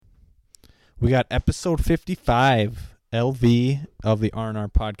We got episode 55 LV of the R&R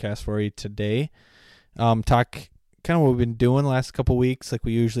podcast for you today. Talk kind of what we've been doing the last couple weeks like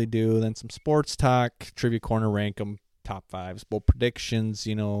we usually do, then some sports talk, trivia corner, rank them, top fives, bowl predictions,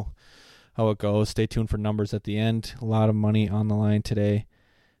 you know how it goes. Stay tuned for numbers at the end. A lot of money on the line today.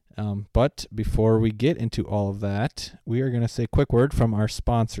 But before we get into all of that, we are going to say a quick word from our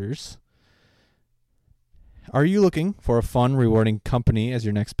sponsors. Are you looking for a fun, rewarding company as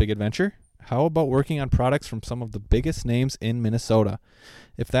your next big adventure? How about working on products from some of the biggest names in Minnesota?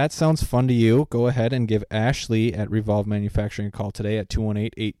 If that sounds fun to you, go ahead and give Ashley at Revolve Manufacturing a call today at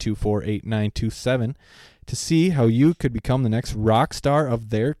 218-824-8927 to see how you could become the next rock star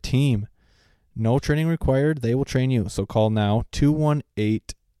of their team. No training required. They will train you. So call now,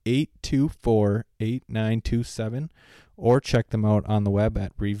 218-824-8927, or check them out on the web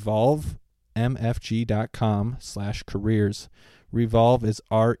at revolvemfg.com/careers. Revolve is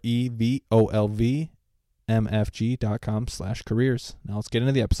REVOLV, mfg.com/careers. Now let's get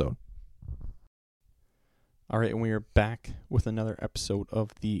into the episode. All right, and we are back with another episode of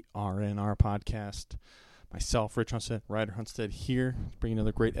the R&R podcast. Myself, Rich Hunstead, Ryder Hunstead here, bringing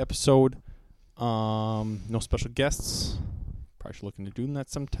another great episode. No special guests. Probably should look into doing that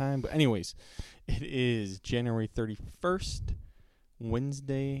sometime. But anyways, it is January 31st,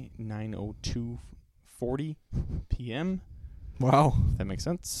 Wednesday, 9:02:40 p.m. Wow. If that makes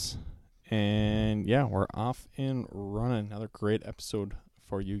sense. And yeah, we're off and running. Another great episode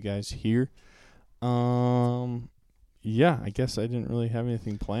for you guys here. Yeah, I guess I didn't really have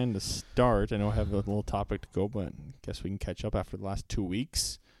anything planned to start. I know I have a little topic to go, but I guess we can catch up after the last 2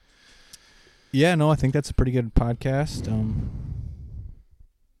 weeks. Yeah, no, I think that's a pretty good podcast.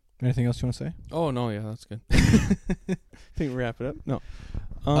 Anything else you want to say? Oh, no, yeah, that's good. I think we wrap it up. No.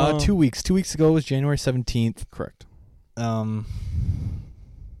 2 weeks. 2 weeks ago was January 17th. Correct.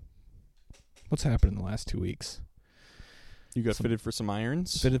 What's happened in the last 2 weeks? You got fitted for some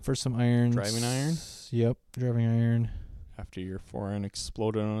irons? Fitted for some irons. Driving iron? Yep, driving iron. After your forehand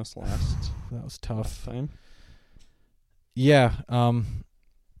exploded on us last That was tough. time. Yeah,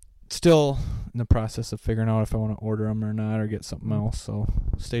 still in the process of figuring out if I want to order them or not or get something else, so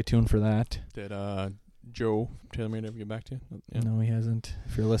stay tuned for that. Did Joe TaylorMade ever get back to you? Yeah. No, he hasn't.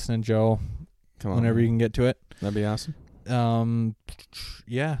 If you're listening, Joe, Come on, whenever man. you can get to it. That'd be awesome.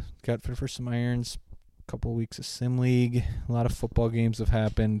 Yeah, got fitted for some irons. Couple of weeks of Sim League. A lot of football games have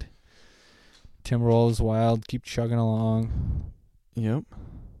happened. Timberwolves Wild keep chugging along. Yep.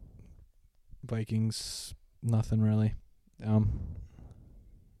 Vikings, nothing really. Some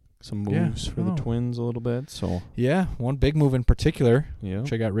moves for the Oh. Twins a little bit. So Yeah, one big move in particular, yeah.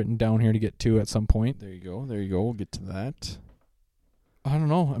 which I got written down here to get to at some point. There you go. There you go. We'll get to that. I don't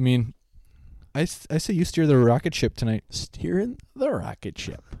know. I mean, I say you steer the rocket ship tonight. Steering the rocket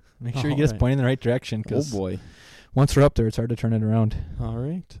ship. Make sure you get us pointing in the right direction. Oh 'Cause boy. once we're up there, it's hard to turn it around. All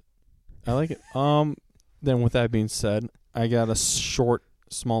right. I like it. Then with that being said, I got a short,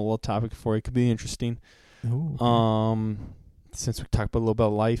 small little topic for you. It could be interesting. Ooh, Since we talked a little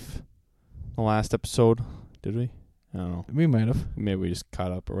about life, the last episode, did we? I don't know. we might have. Maybe we just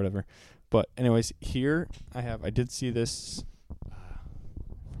caught up or whatever. But anyways, here I did see this. I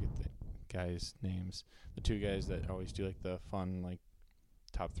forget the guys' names. The two guys that always do like the fun like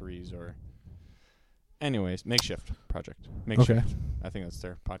top threes or. Anyways, Makeshift Project. Makeshift. Okay. I think that's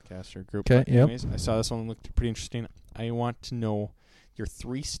their podcast or group. Okay, But yep. anyways, I saw this one looked pretty interesting. I want to know your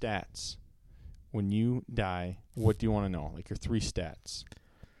 3 stats. When you die, what do you want to know? Like your 3 stats.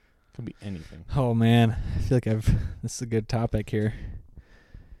 Could be anything. Oh man, I feel like this is a good topic here.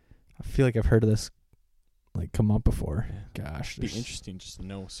 I feel like I've heard of this like come up before. Yeah. Gosh, It'd be interesting just to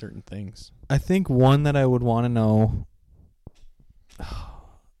know certain things. I think one that I would want to know.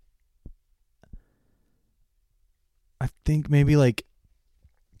 I think maybe like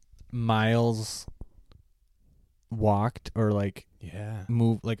miles walked or like Yeah.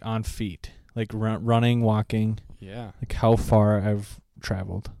 move like on feet, like running, walking, Yeah. like how far I've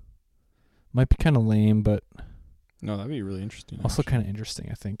traveled. Might be kind of lame, but No, that'd be really interesting. also kind of interesting,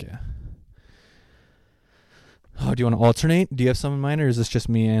 I think, yeah. Oh, do you want to alternate? Do you have some in mind, or is this just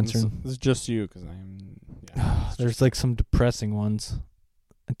me answering? This is just you, because I'm. Yeah, There's like some depressing ones.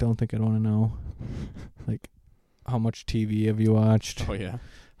 I don't think I'd want to know. Like, how much TV have you watched? Oh yeah.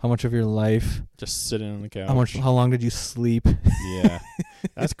 How much of your life? Just sitting on the couch. How long did you sleep? Yeah.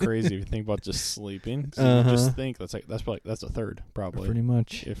 That's crazy if you think about just sleeping. So you just think that's a third probably. Pretty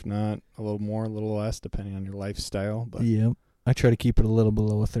much. If not a little more, a little less, depending on your lifestyle. But Yep. I try to keep it a little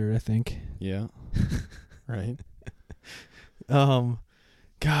below a third, I think. yeah. Right.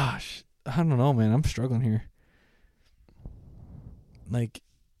 Gosh, I don't know, man. I'm struggling here. Like,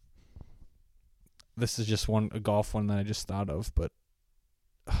 this is just a golf one that I just thought of, but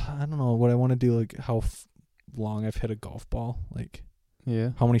I don't know what I want to do. Like how long I've hit a golf ball. Like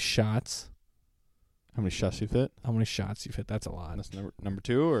how many shots. How many shots you've hit? How many shots you've hit? That's a lot. That's number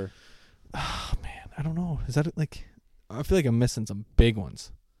 2, or? Oh man, I don't know. Is that like? I feel like I'm missing some big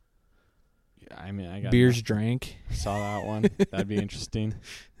ones. Yeah, I mean, I got beers drank. Saw that one. That'd be interesting.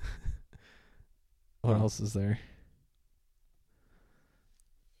 What else is there?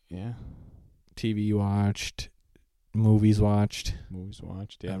 Yeah. TV watched, movies watched.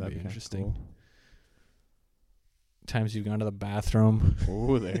 Yeah, that'd be interesting. Cool. Times you've gone to the bathroom.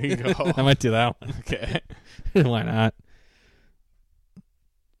 Oh, there you go. I might do that one. Okay. Why not?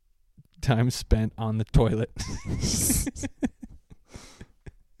 Time spent on the toilet.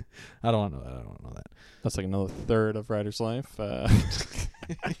 I don't want to know that. That's like another third of Ryder's life.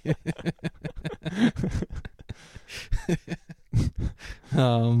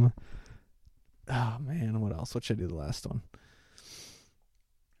 Oh man, what else? What should I do the last one?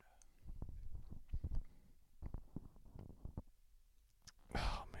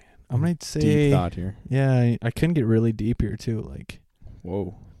 Oh man, I'm gonna say deep thought here. Yeah, I can get really deep here too. Like,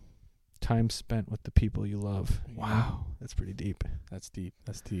 whoa, time spent with the people you love. Wow, that's pretty deep. That's deep.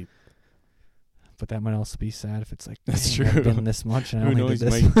 But that might also be sad if it's like, that's true. I've been this much and I Who only knows?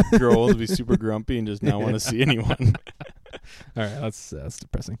 did this. You might grow old, be super grumpy, and just not want to see anyone. All right, that's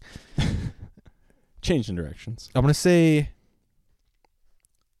depressing. Change in directions. I'm gonna say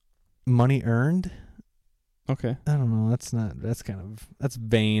money earned. Okay. I don't know. That's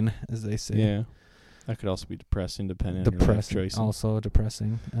vain, as they say. Yeah. That could also be depressing, depending on your life choices. Also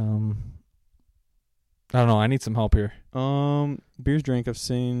depressing. I don't know. I need some help here. Beers drank. I've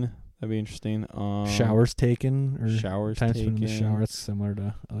seen. That'd be interesting. Showers taken or showers time taken. spent in the shower. That's similar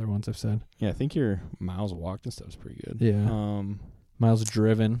to other ones I've said. Yeah, I think your miles walked and stuff is pretty good. Yeah. Miles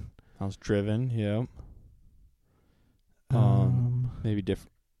driven. Yeah. Maybe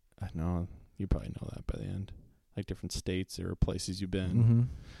different. I don't know. You probably know that by the end. Like different states or places you've been.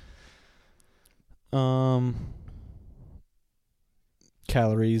 Mm-hmm.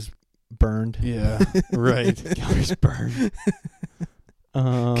 Calories burned. Yeah. Right. Calories burned.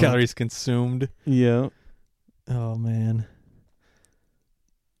 Calories consumed. Yeah. Oh man.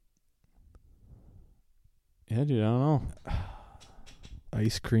 Yeah, dude. I don't know.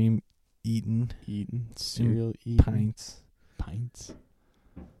 Ice cream eaten. Cereal eaten. Pints.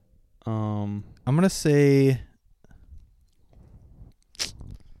 I'm gonna say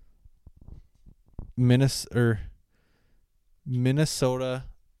Minnesota.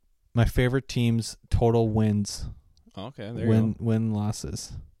 My favorite team's total wins. Okay, there you go. Win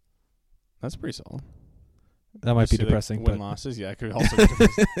losses. That's pretty solid. That might be depressing. Win losses, yeah, it could also be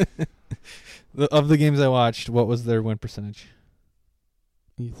depressing. Of the games I watched, what was their win percentage?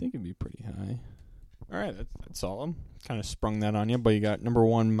 You think it'd be pretty high. All right, that's solid. Kind of sprung that on you, but you got number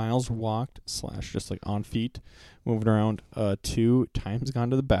 1, miles walked / just like on feet, moving around. 2, times gone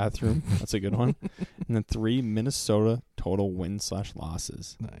to the bathroom. That's a good one. And then 3, Minnesota total win /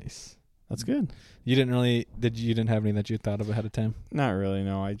 losses. Nice. That's good. You didn't have any that you thought of ahead of time? Not really,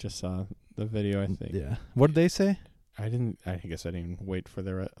 no. I just saw the video, I think. Yeah. What did they say? I guess I didn't even wait for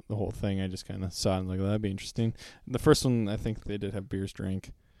the whole thing. I just kind of saw it and like, that'd be interesting. The first one, I think they did have beers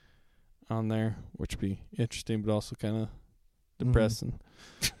drank on there, which would be interesting, but also kind of depressing.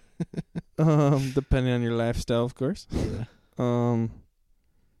 Depending on your lifestyle, of course. Yeah.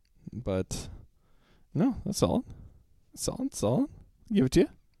 But no, that's solid. Solid. Give it to you.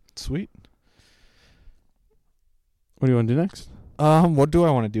 Sweet. What do you want to do next? What do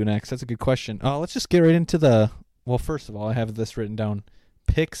I want to do next? That's a good question. Let's just get right into well, first of all, I have this written down.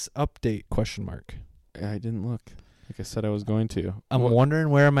 Picks update ? I didn't look. Like I said I was going to. I'm wondering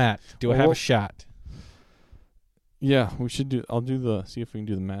where I'm at. Do I have a shot? Yeah, we should see if we can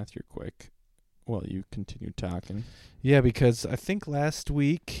do the math here quick while you continue talking. Yeah, because I think last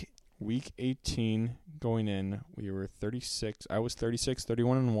week, week 18 going in, we were 36. I was 36,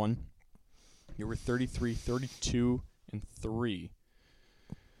 31-1. You were 33, 32-3.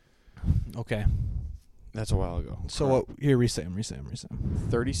 Okay. That's a while ago. So what? Here, resay them.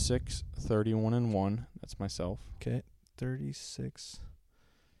 36, 31-1. That's myself. Okay. 36.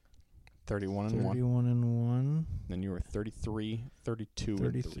 31-1. 31-1. Then you were 33, 32,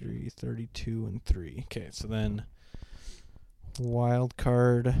 33, 32-3. Okay, so then wild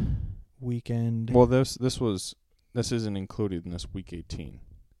card weekend. Well, this isn't included in this week 18.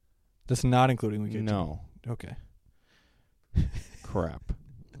 That's not including week 18. No. Okay. Crap.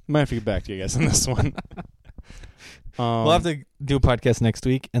 Might have to get back to you guys on this one. We'll have to do a podcast next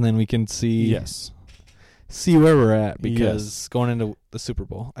week, and then we can see. Yes. see where we're at because Yes. going into the Super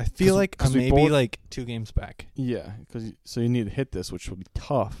Bowl, I feel like 'cause I'm we maybe both- like 2 games back. Yeah, so you need to hit this, which will be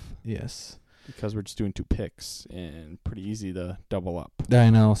tough Yes, because we're just doing 2 picks and pretty easy to double up. I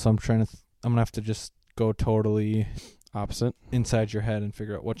know. So I'm trying to. I'm gonna have to just go totally Opposite. inside your head and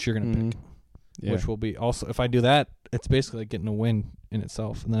figure out what you're gonna pick, Yeah. which will be also. If I do that, it's basically like getting a win in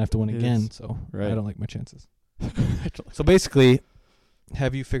itself, and then I have to win It again. is. So Right. I don't like my chances. So basically,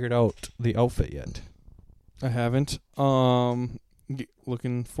 have you figured out the outfit yet? I haven't.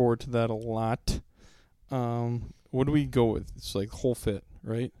 Looking forward to that a lot. What do we go with? It's like whole fit,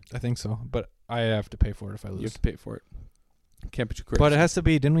 right? I think so, but I have to pay for it if I You lose. have to pay for it. Can't be too crazy. But it has to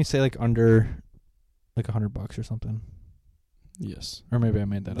be. Didn't we say like under, like $100 or something? Yes. Or maybe I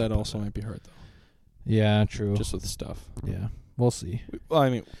made that. That up. also might be hard though. Yeah, true. Just with stuff. Yeah, we'll see. Well,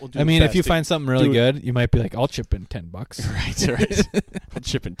 I mean, we'll do. I the mean, if you best. find something really do good, you might be like, "I'll chip in $10." right. I'll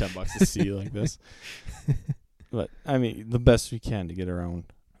chip in $10 to see you like this. But I mean, the best we can to get around.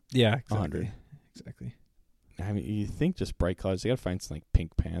 Yeah, exactly. 100. Exactly. I mean, you think just bright colors? You gotta find some like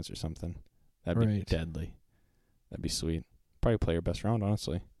pink pants or something. That'd be Right. deadly. That'd be sweet. Probably play your best round,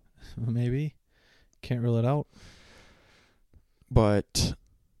 honestly. Maybe. Can't rule it out. But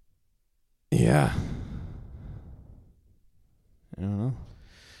yeah, I don't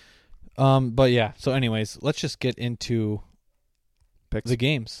know. But yeah. So, anyways, let's just get into Picks. the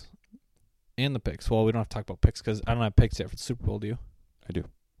games and the picks. Well, we don't have to talk about picks because I don't have picks yet for the Super Bowl. Do you? I do.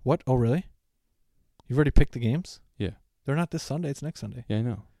 What? Oh, really? You've already picked the games? Yeah. They're not this Sunday. It's next Sunday. Yeah, I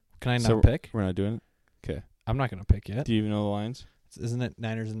know. Can I not So pick? We're not doing it. Okay. I'm not going to pick yet. Do you even know the lines? Isn't it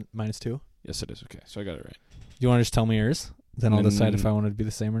Niners and -2? Yes, it is. Okay, so I got it right. You want to just tell me yours? Then I'll decide if I want it to be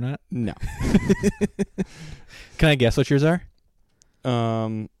the same or not. No. Can I guess what yours are?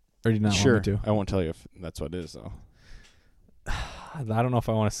 Or do you not Sure. want me to? I won't tell you if that's what it is, though. I don't know if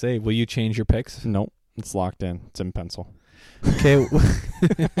I want to say. Will you change your picks? Nope. It's locked in. It's in pencil. Okay.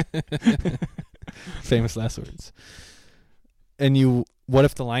 Famous last words. And what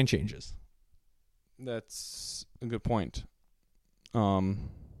if the line changes? That's a good point. I'm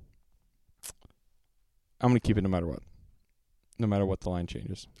going to keep it no matter what. No matter what the line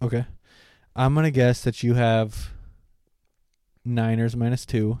changes. Okay. I'm going to guess that you have Niners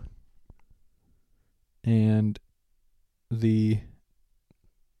 -2 and the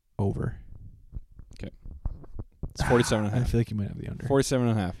over. It's 47.5. I feel like you might have the under.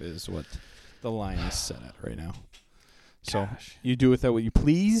 47.5 is what the line is set at right now. So Gosh. you do with that what you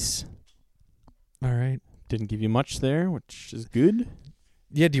please. All right. Didn't give you much there, which is good.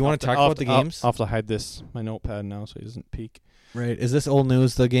 Yeah, do you want to talk about the games? I'll have to hide my notepad now so he doesn't peek. Right. Is this old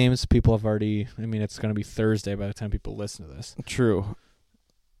news, the games? People have already... I mean, it's going to be Thursday by the time people listen to this. True.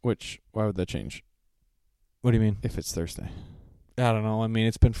 Why would that change What do you mean? if it's Thursday? I don't know. I mean,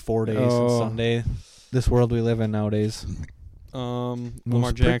 it's been 4 days since Sunday. This world we live in nowadays. Lamar Moves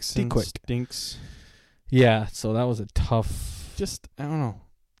pretty Jackson quick. stinks. Yeah, so that was a tough... Just, I don't know.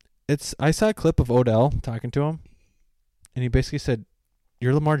 I saw a clip of Odell talking to him, and he basically said,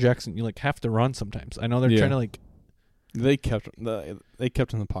 "You're Lamar Jackson. You have to run sometimes." I know they're Yeah. trying to They kept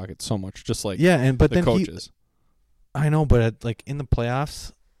in the pocket so much, just like but the then coaches. I know, but in the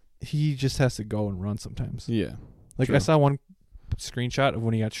playoffs, he just has to go and run sometimes. Yeah. I True. saw one screenshot of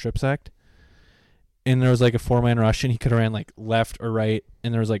when he got strip sacked, and there was a 4-man rush, and he could have ran left or right,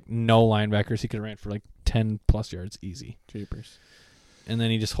 and there was no linebackers. He could have ran for 10+ yards easy. Jeepers. And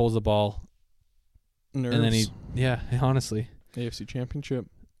then he just holds the ball, Nerves. and then honestly, AFC Championship.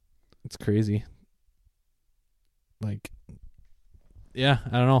 it's crazy. I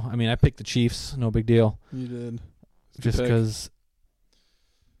don't know. I mean, I picked the Chiefs. No big deal. You did. Just because.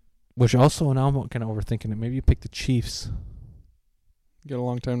 Which also, now I'm kind of overthinking it. Maybe you picked the Chiefs. You got a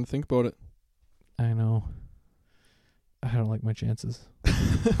long time to think about it. I know. I don't like my chances.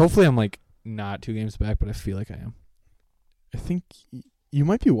 Hopefully, I'm not 2 games back, but I feel like I am. I think you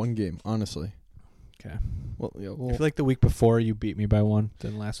might be one game, honestly. Okay. Well, yeah. I feel like the week before you beat me by 1,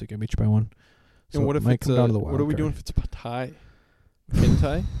 then last week I beat you by 1. So and what it if might it's come down to the what wild are we card. doing if it's a tie? Pin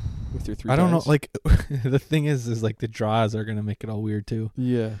tie with your 3 I don't know. ties? The thing is the draws are gonna make it all weird too.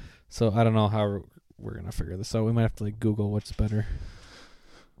 Yeah. So I don't know how we're gonna figure this out. We might have to Google what's better.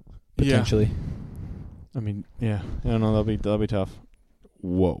 Yeah. Potentially. I mean, yeah. I don't know. That'll be tough.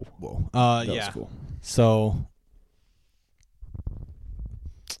 Whoa. That was cool. So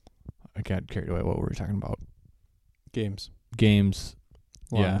I got carried away. What were we talking about? Games. Games.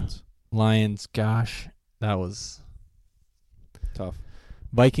 Lions. Yeah. Lions. Gosh, that was Tough.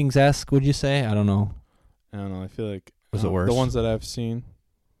 Vikings-esque. Would you say? I don't know. I don't know. I feel like Was it worse? The ones that I've seen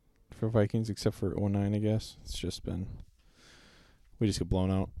for Vikings, except for 09, I guess, it's just been we just get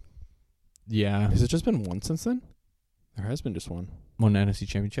blown out. Yeah. Has it just been one since then? There has been just one. Won the NFC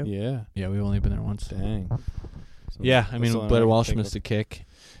Championship? Yeah. Yeah, we've only been there once. Dang. So Yeah, I mean, that's the Blair only one I Walsh can think missed a kick.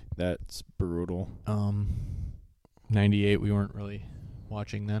 of. That's brutal. 98, we weren't really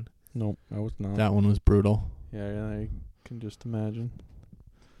watching then. Nope, I was not. That one was brutal. Yeah, I can just imagine.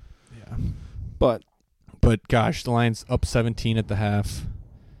 Yeah. But gosh, the Lions up 17 at the half.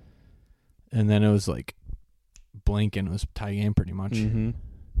 And then it was like blanking. It was tie game pretty much. mm-hmm.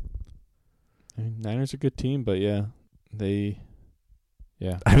 I mean, Niners are a good team, but yeah, I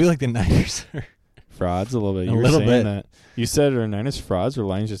feel like the Niners are frauds a little bit. A You were little saying bit. that. You said are Niners frauds or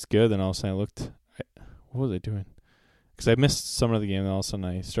Lions just good? Then all of a sudden I looked. What was I doing? Because I missed some of the game, and all of a sudden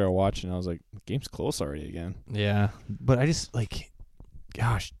I started watching. And I was like, the game's close already again. Yeah, but I just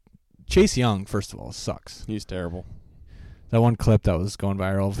gosh, Chase Young, first of all, sucks. He's terrible. That one clip that was going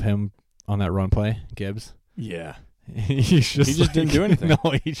viral of him on that run play, Gibbs. Yeah. He just didn't do anything. No,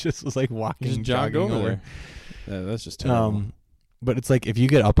 he just was like walking, He just jogged jogging over there. Yeah, that's just terrible. But it's like if you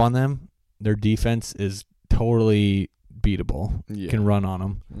get up on them, their defense is totally beatable. Yeah. Can run on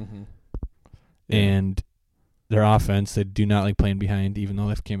them, Mm-hmm. and their offense, they do not like playing behind, even though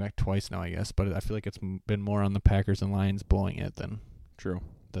they've came back twice now, I guess. But I feel like it's been more on the Packers and Lions blowing it than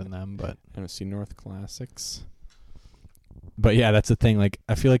them. But NFC North Classics. But yeah, that's the thing. Like,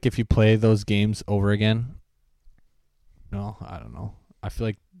 I feel like if you play those games over again, no, I don't know. I feel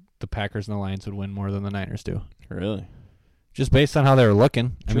like the Packers and the Lions would win more than the Niners do. Really? Just based on how they were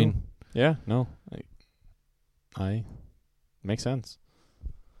looking. True. I mean, Yeah, no. I makes sense.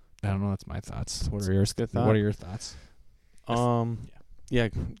 I don't know. That's my thoughts. What are yours? Good thought. What are your thoughts? Yeah,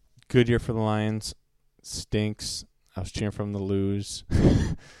 good year for the Lions. Stinks. I was cheering for them to lose.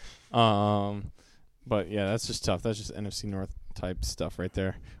 But yeah, that's just tough. That's just NFC North type stuff right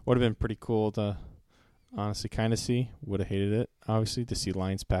there. Would have been pretty cool to honestly kind of see. Would have hated it, obviously, to see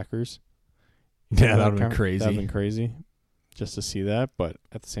Lions Packers. Yeah, that would have been crazy. That would have been crazy just to see that. But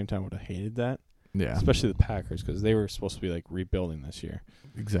at the same time, would have hated that. Yeah. Especially the Packers, because they were supposed to be like rebuilding this year.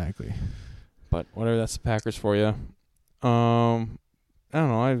 Exactly. But whatever, that's the Packers for you. I don't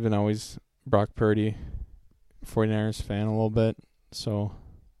know. I've been always Brock Purdy, 49ers fan a little bit. So,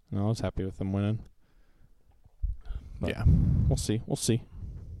 I was happy with them winning. But yeah. We'll see. We'll see.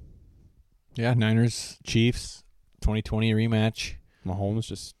 Yeah, Niners, Chiefs, 2020 rematch. Mahomes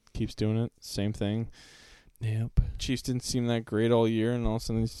just keeps doing it. Same thing. Yep. Chiefs didn't seem that great all year, and all of a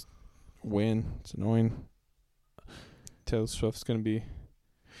sudden they win. It's annoying. Taylor Swift's going to be...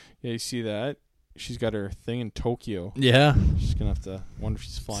 Yeah, you see that? She's got her thing in Tokyo. Yeah. She's going to have to wonder if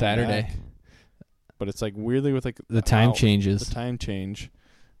she's flying Saturday. back. But it's like weirdly with like... The time changes. The time change.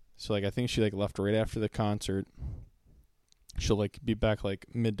 So like I think she like left right after the concert. She'll like be back like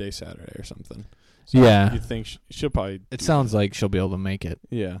midday Saturday or something. So yeah. you'd think she'll probably... It sounds like she'll be able to make it.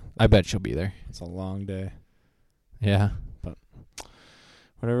 Yeah. I bet she'll be there. It's a long day. Yeah. But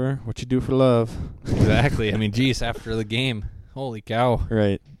whatever. What you do for love. Exactly. I mean, geez, after the game. Holy cow.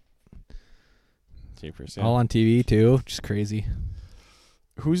 Right. Jeepers, yeah. All on TV, too. Just crazy.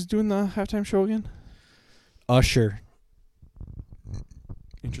 Who's doing the halftime show again? Usher.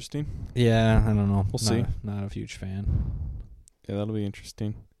 Interesting. Yeah, I don't know. We'll see. Not a huge fan. Yeah, that'll be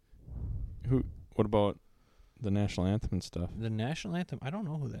interesting. What about the national anthem and stuff? The national anthem? I don't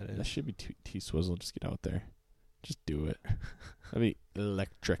know who that is. That should be T-Swizzle. Just get out there. Just do it. That'd be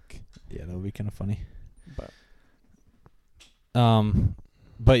electric. Yeah, that'll be kind of funny.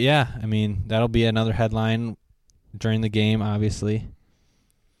 But yeah, I mean, that'll be another headline during the game, obviously.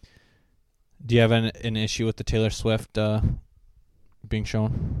 Do you have an issue with the Taylor Swift being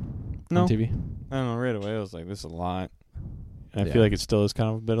shown on TV? I don't know. Right away, I was like, this is a lot. And I feel like it still is kind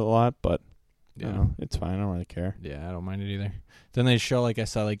of a bit of a lot, but I don't know, it's fine. I don't really care. Yeah, I don't mind it either. Then they show, like, I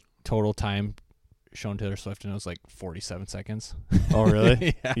saw, like, total time showing Taylor Swift, and it was, like, 47 seconds. Oh,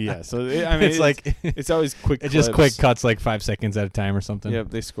 really? Yeah. So, I mean, it's like... it's always quick It's just quick cuts, like, 5 seconds at a time or something. Yep,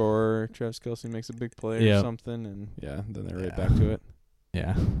 they score. Travis Kelce makes a big play or something, and, then they're right back to it.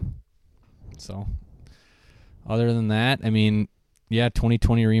 Yeah. So, other than that, I mean,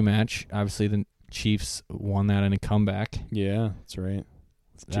 2020 rematch. Obviously, the Chiefs won that in a comeback. Yeah, that's right.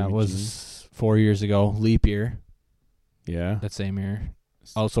 That was 4 years ago. Leap year. Yeah. That same year.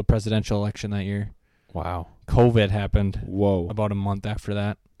 Also, presidential election that year. Wow. COVID happened. Whoa. About a month after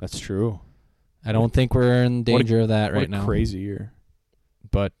that. That's true. I don't think we're in danger of that right now. Crazy year.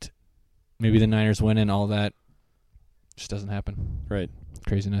 But maybe the Niners win and all that just doesn't happen. Right.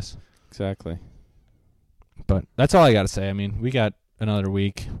 Craziness. Exactly. But that's all I got to say. I mean, we got another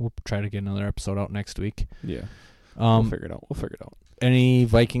week. We'll try to get another episode out next week. Yeah. We'll figure it out. Any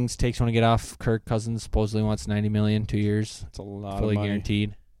Vikings takes you want to get off? Kirk Cousins supposedly wants $90 million, 2 years. It's a lot fully of money.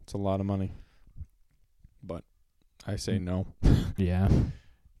 guaranteed. It's a lot of money. But I say no. Yeah.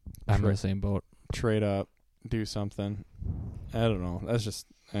 I'm in the same boat. Trade up, do something. I don't know. That's just,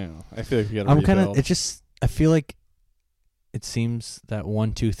 I don't know. I feel like you got to rebuild. I feel like it seems that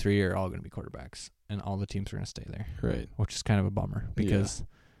 1, 2, 3 are all going to be quarterbacks, and all the teams are going to stay there. Right. Which is kind of a bummer because,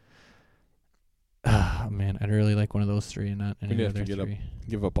 man, I'd really like one of those 3 and not any We'd other have to 3.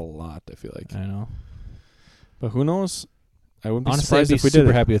 give up a lot, I feel like. I know. But who knows? I wouldn't be Honestly, surprised I'd be if we super did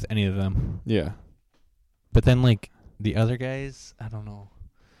it. happy with any of them. Yeah. But then, like, the other guys, I don't know.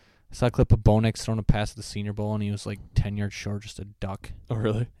 I saw a clip of Bonex throwing a pass at the Senior Bowl, and he was, like, 10 yards short, just a duck. Oh,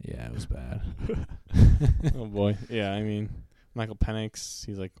 really? Yeah, it was bad. Oh, boy. Yeah, I mean, Michael Penix,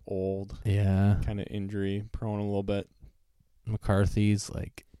 he's, like, old. Yeah. Kind of injury prone a little bit. McCarthy's,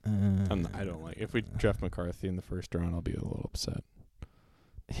 like... I don't like... If we draft McCarthy in the first round, I'll be a little upset.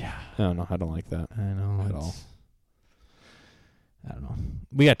 Yeah. I don't know. I don't like that. I know. At all. I don't know.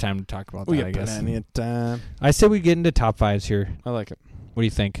 We got time to talk about that, I guess. Plenty of time. I say we get into top 5s here. I like it. What do you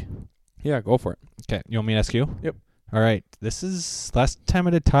think? Yeah, go for it. Okay. You want me to ask you? Yep. All right. This is last time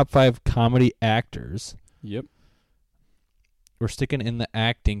I did top 5 comedy actors. Yep. We're sticking in the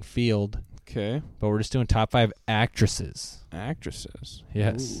acting field, Okay. but we're just doing top 5 actresses. Actresses.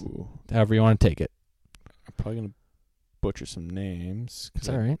 Yes. Ooh. However you want to take it. I'm probably going to butcher some names. It's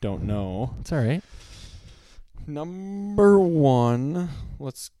all right. Don't know. It's all right. Number 1.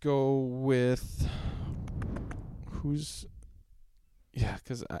 Let's go with... Who's... Yeah,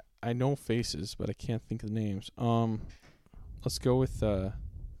 because I know faces, but I can't think of the names. Let's go with...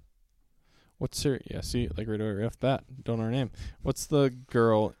 What's her... Yeah, see, like right away, right off the bat. Don't know her name. What's the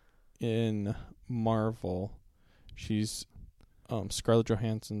girl in Marvel? She's Scarlett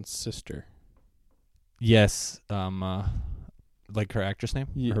Johansson's sister. Yes. Like her actress name?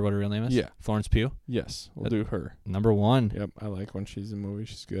 Yeah. Or what her real name is? Yeah. Florence Pugh? Yes, we'll do her. Number 1. Yep, I like when she's in movies.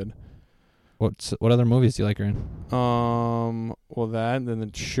 She's good. What other movies do you like her in? Well, that, and then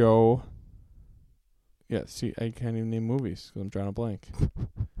the show. Yeah, see, I can't even name movies because I'm drawing a blank.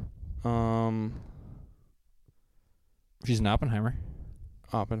 She's in Oppenheimer.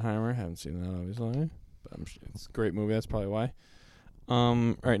 Oppenheimer. Haven't seen that, obviously. But it's a great movie. That's probably why.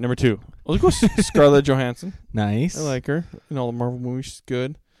 All right, number 2. Let's go Scarlett Johansson. Nice. I like her. In all the Marvel movies, she's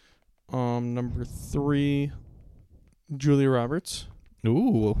good. Number 3, Julia Roberts.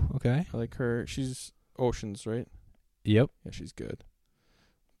 Ooh, okay. I like her. She's Oceans, right? Yep. Yeah, she's good.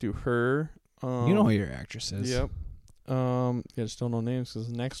 Do her. You know who your actress is. Yep. Yeah, just don't know names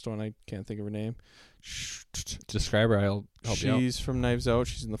because the next one I can't think of her name. Describe her. I'll help you out. She's from Knives Out.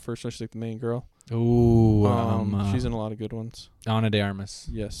 She's in the first one. She's like the main girl. Ooh. She's in a lot of good ones. Ana de Armas.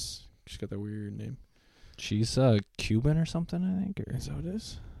 Yes. She's got that weird name. She's Cuban or something, I think. Or Is that what it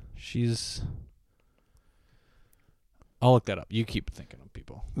is? She's... I'll look that up. You keep thinking of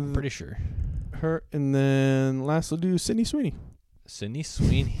people. I'm pretty sure. Her. And then last we'll do Sydney Sweeney. Sydney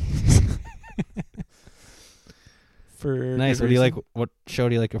Sweeney. For nice. What do you like? What show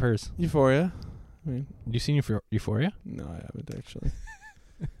do you like of hers? Euphoria. I mean, you seen Euphoria? No, I haven't actually.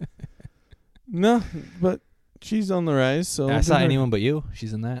 No, but she's on the rise. So I saw Anyone But You.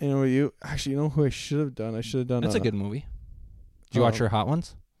 She's in that. You know what you actually? You know who I should have done? I should have done. That's a good movie. Did you watch her Hot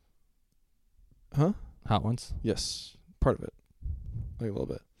Ones? Huh? Hot Ones. Yes, part of it, like a little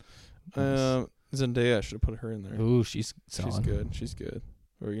bit. Nice. Zendaya, I should have put her in there. Ooh, she's solid. She's good. She's good.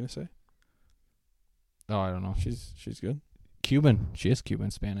 What were you gonna say? Oh, I don't know. She's good. Cuban. She is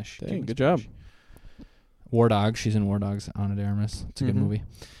Cuban, Spanish. Dang, Cuban good Spanish. job. War Dogs. She's in War Dogs. Ana de Armas. It's a good movie.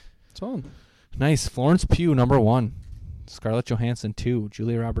 It's on. Nice. Florence Pugh, number 1. Scarlett Johansson, 2.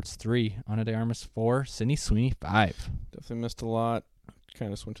 Julia Roberts, 3. Ana de Armas, 4. Sydney Sweeney, 5. Definitely missed a lot.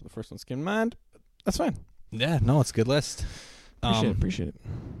 Kind of went to the first one. Skin mind. That's fine. Yeah, no, it's a good list. Appreciate it.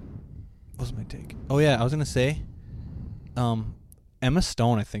 What was my take? Oh, yeah, I was going to say, Emma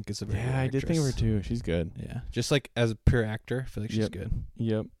Stone, I think, is a very good I actress. did think of her, too. She's good. Yeah, just like as a pure actor, I feel like she's good.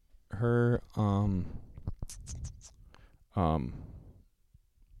 Yep. Her,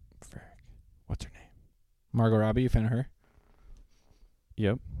 what's her name? Margot Robbie, you fan of her?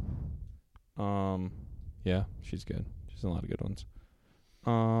 Yep. Yeah, she's good. She's in a lot of good ones.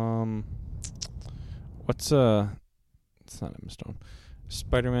 What's it's not Emma Stone.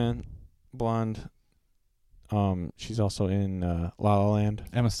 Spider-Man, blonde. She's also in La La Land.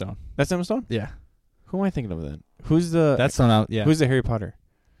 Emma Stone. That's Emma Stone? Yeah. Who am I thinking of then? Who's the That's one out, yeah. Who's the Harry Potter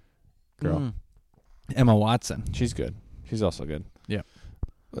girl? Emma Watson. She's good. She's also good. Yeah.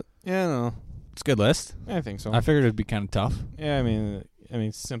 But yeah, no. It's a good list. I think so. I figured it'd be kind of tough. Yeah, I mean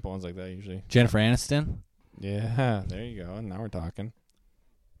simple ones like that usually. Jennifer Aniston. Yeah, there you go. Now we're talking.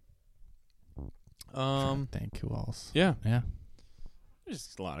 Thank you, else. Yeah. Yeah.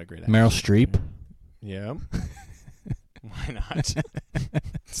 There's a lot of great Meryl actors. Streep. Yeah. Why not?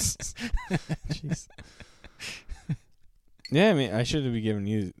 Jeez. Yeah, I mean, I should have been giving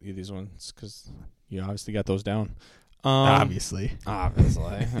you these ones because you obviously got those down. Obviously. Obviously.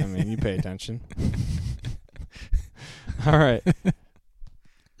 I mean, you pay attention. All right.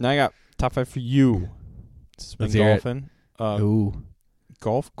 Now I got top 5 for you. This has been Let's hear it. golfing. Ooh.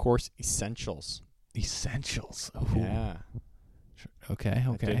 Golf course essentials. Essentials. Ooh. Yeah. Okay.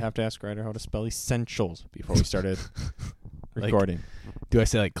 I did have to ask Ryder how to spell essentials before we started recording. Do I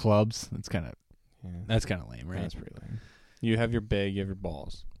say like clubs? That's kind of lame, right? That's pretty lame. You have your bag, you have your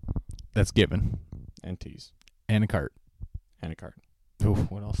balls. That's given. And tees. And a cart. And a cart. Ooh,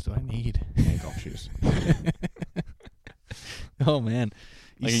 what else do I need? And golf shoes. Oh man,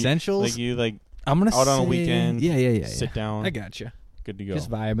 essentials. I'm gonna out say, on a weekend. Yeah. Sit down. I gotcha. Good to go. Just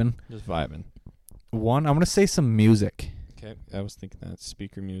vibing. One, I'm gonna say some music. Okay, I was thinking that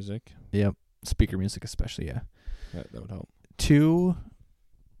speaker music. Yep, speaker music especially. Yeah. That would help. 2.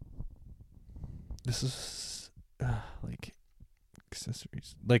 This is like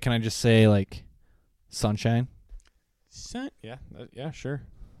accessories. Like, can I just say like sunshine? Yeah, sure.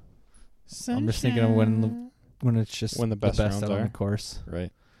 Sunshine. I'm just thinking of when it's just when the best rounds out are on the course.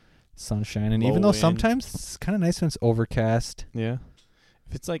 Right. Sunshine, and Low even though wind. sometimes it's kind of nice when it's overcast. Yeah.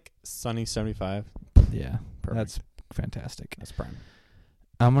 If it's like sunny 75. Yeah, Perfect. that's fantastic. That's prime.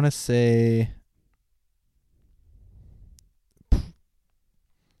 I'm gonna say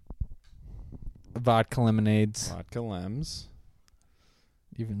vodka lemonades. Vodka lems.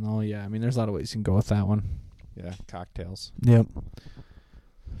 Even though, I mean, there's a lot of ways you can go with that one. Yeah, cocktails. Yep.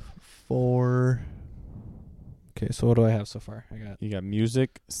 4. Okay, so what do I have so far? You got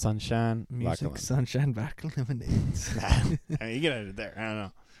music, sunshine, music, sunshine, vodka lemonades. I mean, you get it there. I don't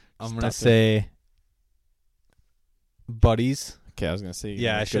know. I'm gonna say buddies. Okay, I was gonna say.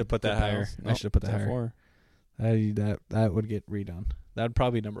 Yeah, I should have put that higher. I should have put that higher. 4. That would get redone. That would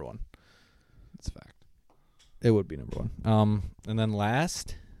probably be number 1. That's a fact. It would be number 1. And then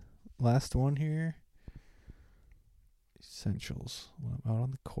last one here. Essentials. When I'm out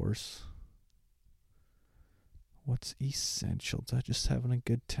on the course. What's essentials? I'm just having a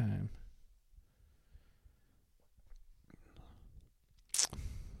good time.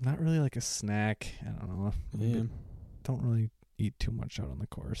 Not really like a snack. I don't know. Yeah. Don't really eat too much out on the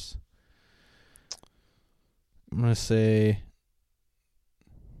course. I'm going to say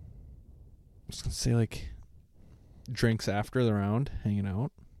like drinks after the round, hanging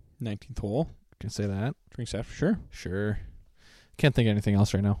out. 19th hole. Can I say that? Drinks after, sure. Sure. Can't think of anything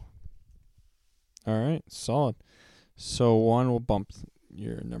else right now. All right, solid. So 1 will bump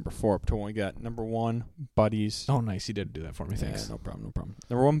your number 4 up to 1. We got number 1, buddies. Oh, nice. You did do that for me. Thanks. Yeah, no problem.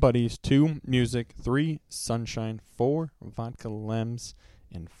 Number 1, buddies. 2, music. 3, sunshine. 4, vodka lems.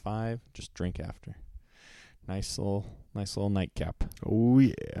 And 5, just drink after. Nice little nightcap. Oh,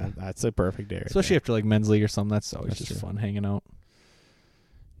 yeah. That's a perfect day. Especially after like men's league or something. That's always That's just true. fun hanging out.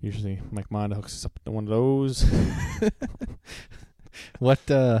 Usually Mike Monda hooks us up to one of those. What,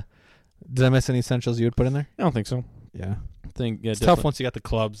 did I miss any essentials you would put in there? I don't think so. Yeah. It's tough once you got the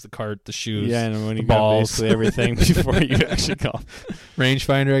clubs, the cart, the shoes. Yeah, and when the you got balls. basically everything before you actually golf.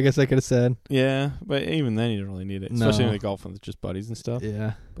 Rangefinder, I guess I could have said. Yeah, but even then you don't really need it. No. Especially when you golf with just buddies and stuff.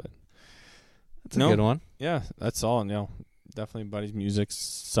 Yeah. But that's a good one. Yeah, that's all. You know, definitely buddies, music,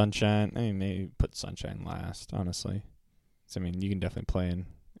 sunshine. I mean, maybe put sunshine last, honestly. So, I mean, you can definitely play in.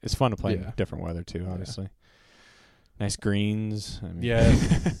 It's fun to play in different weather, too, obviously. Nice greens. I mean,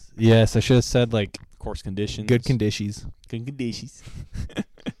 yes, I should have said, like, course conditions. Good conditions. Good conditions.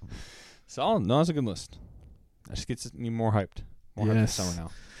 Solid. No, that's a good list. That just gets me more hyped. More hyped for summer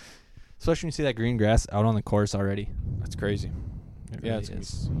now. Especially when you see that green grass out on the course already. That's crazy. It yeah, really it's going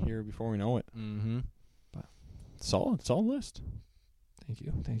is. to be here before we know it. Mm-hmm. But solid list. Thank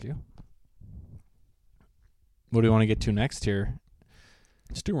you. What do you want to get to next here?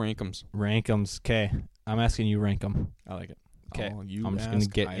 Let's do rank'ems. Rank'ems. Okay. I'm asking you rank them. I like it. Okay. I'm just going to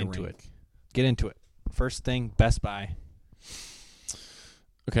get into it. Get into it. First thing, Best Buy.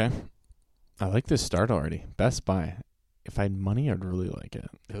 Okay. I like this start already. Best Buy. If I had money, I'd really like it.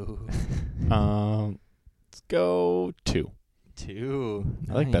 Ooh. Let's go 2. 2.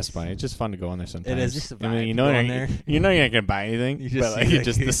 I like Best Buy. It's just fun to go in there sometimes. It is just a vibe. I mean, you know you're there. You know you're not gonna buy anything. You just but like, see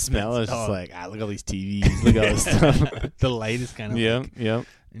just the smell is just like, look at all these TVs. Look at all this stuff. The light is kind of Yep.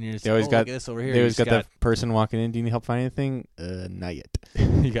 And you're just they always got look at this over here. They always got that person walking in. Do you need help find anything? Not yet.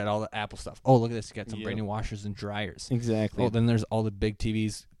 You got all the Apple stuff. Oh, look at this. You got some brand new washers and dryers. Exactly. Oh, then there's all the big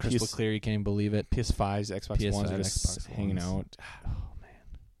TVs, crystal clear. You can't even believe it. PS5s, Xbox Ones are just Xbox hanging Ones. out. Oh man.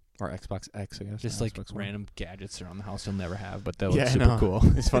 Or Xbox X, I guess. Just or like Xbox One. random gadgets around the house you'll never have, but that looks Yeah, I super know. cool.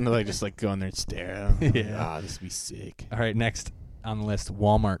 It's fun to like just like go in there and stare. Yeah. This would be sick. All right, next on the list,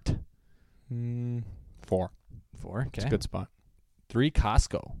 Walmart. 4. 4. It's Okay. a good spot. 3,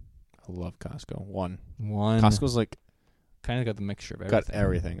 Costco. I love Costco. 1. 1. Costco's like kind of got the mixture of everything. got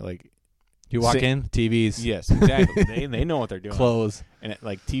everything. Like You walk in, TVs. yes, exactly. they know what they're doing. Clothes. And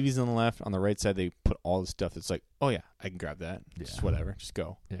like TVs on the left, on the right side, they put all the stuff that's like, oh yeah, I can grab that. Yeah. Just whatever, just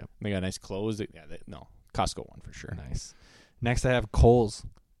go. Yeah. They got nice clothes. No, Costco 1 for sure. Nice. Next, I have Kohl's.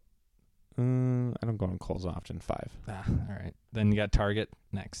 I don't go on Kohl's often. 5. All right. Then you got Target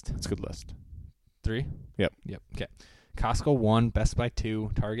next. That's a good list. 3? Yep. Okay. Costco 1, Best Buy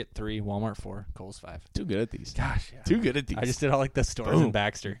 2, Target 3, Walmart 4, Kohl's 5. Too good at these. Gosh, yeah. Too good at these. I just did all like the stores Boom. in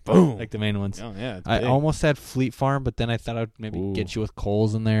Baxter. Boom. Like the main ones. Oh yeah. It's I big. almost had Fleet Farm, but then I thought I'd maybe Ooh. get you with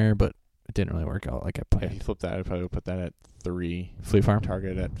Kohl's in there, but it didn't really work out like I If you planned. flip that, I'd probably put that at 3. Fleet Farm?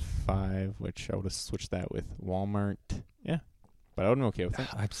 Target at 5, which I would have switched that with Walmart. Yeah. But I would have been okay with it.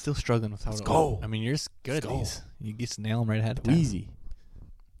 I'm still struggling with how Let's to go. I mean, you're just good Let's at go. these. You just nail them right ahead of time. Easy.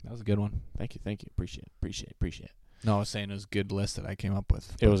 That was a good one. Thank you. Appreciate it. No, I was saying it was a good list that I came up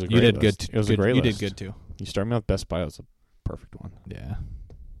with. It was a You great did list. good. It was a great You list. did good too. You start me with Best Buy. It was a perfect one. Yeah.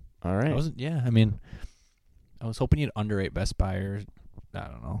 All right. I mean, I was hoping you'd underrate Best Buy or I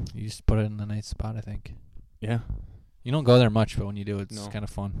don't know. You just put it in a nice spot, I think. Yeah. You don't go there much, but when you do, it's No. kind of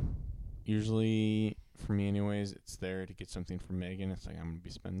fun. Usually, for me anyways, it's there to get something for Megan. It's like, I'm going to be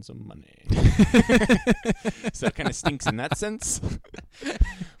spending some money. So it kind of stinks in that sense.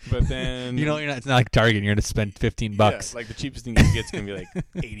 But then... You know, it's not like Target. You're going to spend $15. Yeah, like the cheapest thing you get's going to be like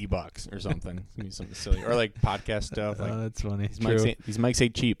 $80 or something. It's going to be something silly. Or like podcast stuff. Like that's funny. these mics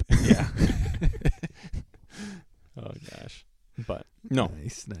ain't cheap. Yeah. Oh, gosh. But no,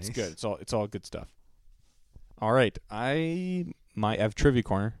 Nice. it's good. It's all good stuff. All right. I have Trivia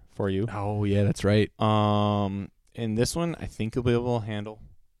Corner for you. Oh, yeah, that's right. And this one, I think you'll be able to handle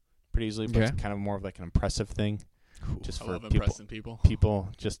pretty easily, but it's kind of more of like an impressive thing. Just I for love people, impressing people. people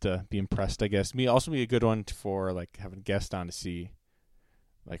just to be impressed, I guess. Also be a good one for like having a guest on to see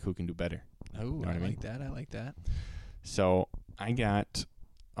like who can do better. Oh, what I I mean? like that. I like that. So I got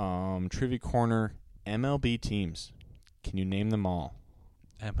Trivia Corner MLB teams. Can you name them all?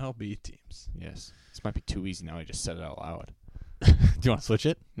 MLB teams. Yes. This might be too easy now. I just said it out loud. Do you want to switch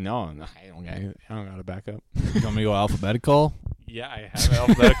it? No, I don't got a backup. You want me to go alphabetical? Yeah, I have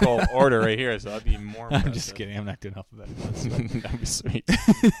alphabetical order right here, so that'd be more impressive. I'm just kidding. I'm not doing alphabetical. That'd be sweet.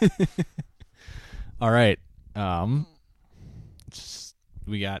 All right.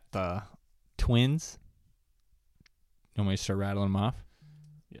 We got the Twins. You want me to start rattling them off?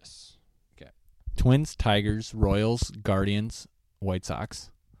 Yes. Twins, Tigers, Royals, Guardians, White Sox.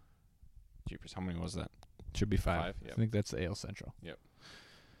 Jeepers, how many was that? Should be 5. 5, yep. I think that's the AL Central. Yep.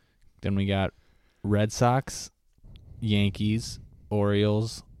 Then we got Red Sox, Yankees,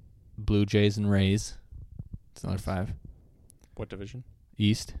 Orioles, Blue Jays, and Rays. It's another 5. What division?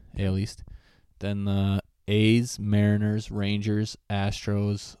 East, AL East. Then the A's, Mariners, Rangers,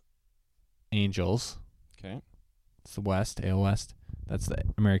 Astros, Angels. Okay. It's the West, AL West. That's the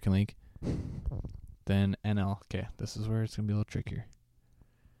American League. Then NL. Okay, this is where it's going to be a little trickier.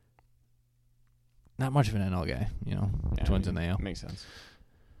 Not much of an NL guy, Yeah, Twins in the AL. Makes sense.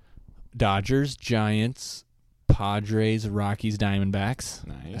 Dodgers, Giants, Padres, Rockies, Diamondbacks.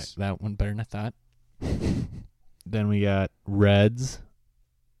 Nice. That one better than I thought. Then we got Reds,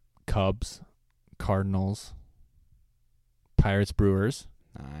 Cubs, Cardinals, Pirates, Brewers.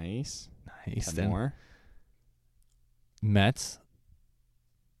 Nice. Nice. Ten Then more. Mets,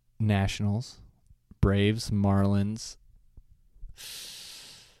 Nationals, Braves, Marlins.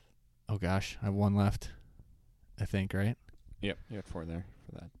 Oh gosh, I have one left. I think, right? Yep, you had 4 there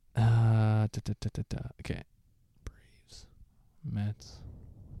for that. Okay. Braves, Mets,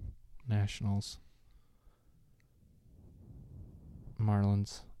 Nationals,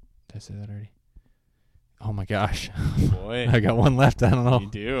 Marlins. Did I say that already? Oh my gosh. Boy, I got one left. I don't know. you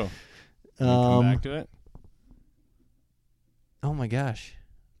do. Can you come back to it? Oh my gosh.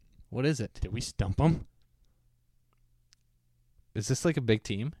 What is it? Did we stump them? Is this like a big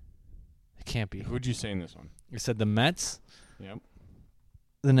team? It can't be. Who'd you say in this one? I said the Mets, Yep.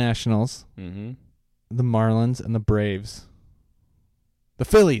 the Nationals, Mm-hmm. the Marlins, and the Braves. The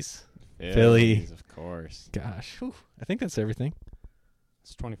Phillies. Philly. Of course. Gosh. Whew. I think that's everything.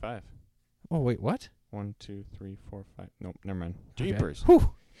 It's 25. Oh, wait, what? 1, 2, 3, 4, 5. Nope, never mind. Okay. Jeepers.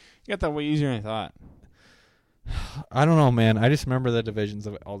 Whew. You got that way easier than I thought. I don't know, man. I just remember the divisions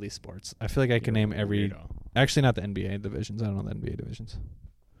of all these sports. I feel like I can name every... Weirdo. Actually, not the NBA divisions. I don't know the NBA divisions.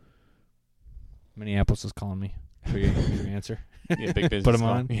 Minneapolis is calling me. for your answer. Yeah, big business. Put 'em call.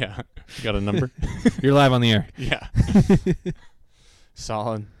 on. Yeah. You got a number? You're live on the air. Yeah.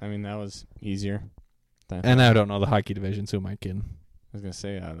 Solid. I mean, that was easier. And I don't know the hockey divisions. Who am I kidding? I was going to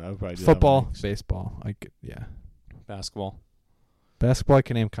say, I would probably do Football, that one next. baseball. I could, yeah. Basketball. Basketball, I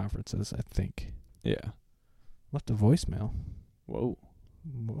can name conferences, I think. Yeah. Left a voicemail. Whoa.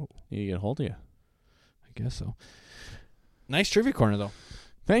 Whoa. You get a hold of you. I guess so. Nice trivia corner, though.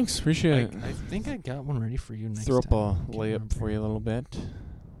 Thanks. Appreciate it. I think I got one ready for you next Throw time. up a Can't layup remember. for you a little bit.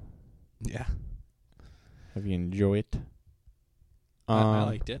 Yeah. Have you enjoyed it? I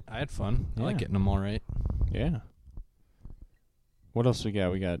liked it. I had fun. I like yeah. getting them all right. Yeah. What else we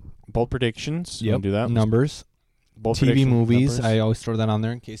got? We got bold predictions. You Yep. wanna do that? Numbers. Bold TV prediction movies. numbers? I always throw that on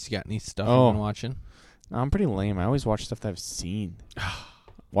there in case you got any stuff Oh. you've been watching. I'm pretty lame. I always watch stuff that I've seen.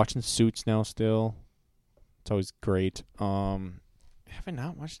 Watching Suits now still. It's always great. Have I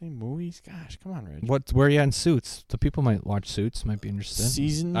not watched any movies? Gosh, come on, Reg. Where are you in Suits? The people might watch Suits. Might be interested.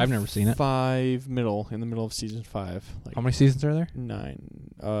 Season I've never seen it. 5, in the middle of season 5. Like How many seasons are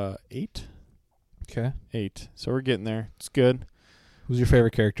there? 8? Okay. 8. So we're getting there. It's good. Who's your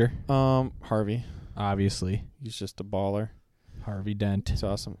favorite character? Harvey. Obviously, He's just a baller. Harvey Dent. It's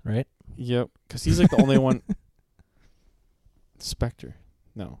awesome. Right? Yep. Because he's like the only one. Spectre.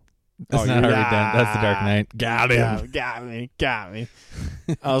 No. That's not Harvey Dent. That's the Dark Knight. Got him. Got me.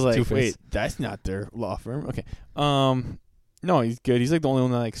 I was like, Two-Face. wait, that's not their law firm. Okay. No, he's good. He's like the only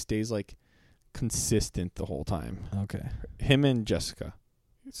one that like stays like consistent the whole time. Okay. Him and Jessica.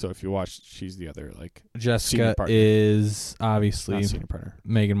 So if you watch, she's the other like Jessica senior partner. is obviously Not senior partner.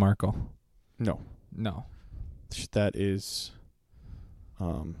 Meghan Markle. No, No. that is.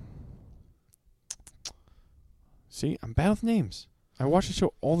 See, I'm bad with names. I watch the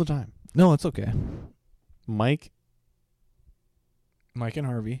show all the time. No, it's okay. Mike Mike and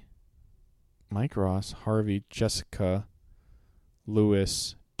Harvey. Ross, Harvey, Jessica,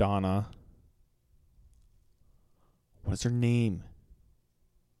 Lewis, Donna. What's her name?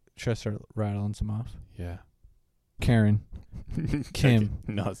 Should I start rattling some off? Yeah. Karen. Kim. Okay.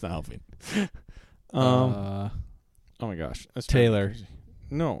 No, it's not helping. Uh, Oh my gosh. That's Taylor. crazy.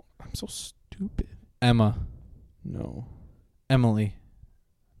 No, I'm so stupid. Emma. No. Emily.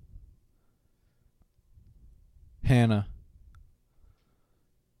 Hannah.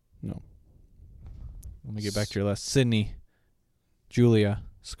 No. Let me get back to your list. Sydney. Julia.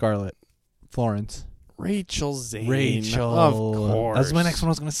 Scarlett. Florence. Rachel Zane. Rachel. Of course. That's my next one I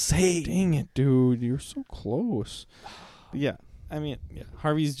was going to say. Dang it, dude. You're so close. But yeah. I mean, yeah.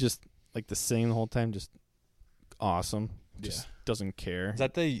 Harvey's just like the same the whole time. Just awesome. Just doesn't care. Is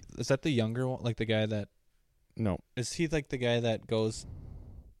that the younger one? Like the guy that... No. Is he like the guy that goes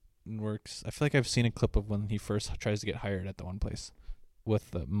and works? I feel like I've seen a clip of when he first tries to get hired at the one place with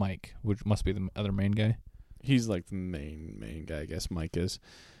the Mike, which must be the other main guy. He's like the main guy, I guess Mike is.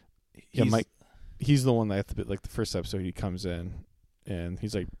 Yeah, He's- Mike. He's the one that like the first episode he comes in and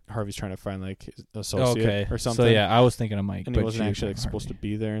he's like Harvey's trying to find like his associate or something. So yeah, I was thinking of Mike, and but he wasn't she actually was like supposed to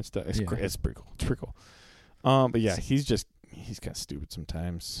be there and stuff. It's Yeah. great. It's pretty cool. It's pretty cool. But yeah, he's kind of stupid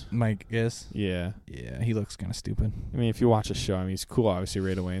sometimes. Mike is. Yeah. Yeah, he looks kind of stupid. I mean, if you watch a show, I mean, he's cool obviously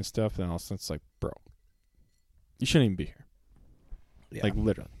right away and stuff. Then all of a sudden it's like, bro, you shouldn't even be here. Yeah. Like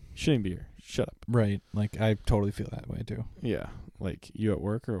literally, you shouldn't even be here. Shut up. Right. Like I totally feel that way too. Yeah. Like you at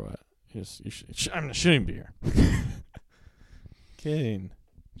work or what? You shouldn't even be here. Kidding.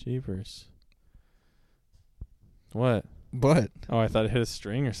 Jeepers. What? But Oh, I thought it hit a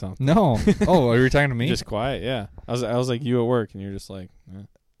string or something. no. Oh, are you talking to me? Just quiet, yeah. I was like you at work, and you're just like, eh.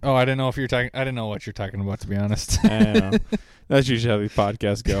 Oh, I didn't know if you're talking. I didn't know what you're talking about, to be honest. I don't know. That's usually how these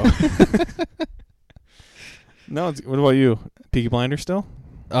podcasts go. No, what about you? Peaky Blinders still?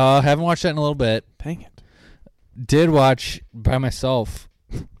 Haven't watched that in a little bit. Dang it. Did watch by myself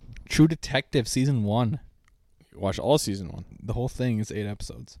True Detective season 1. You watch all season 1. The whole thing is 8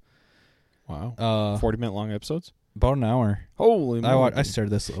 episodes. Wow. 40-minute long episodes? About an hour. Holy moly. I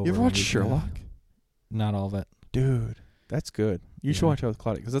started this over. You ever watch a week ago. Sherlock? Not all of it. Dude, that's good. You should Yeah. watch it with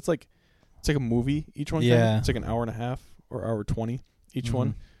Claudia because it's like a movie. Each one, Yeah. kinda. It's like an hour and a half or hour 20 each Mhm.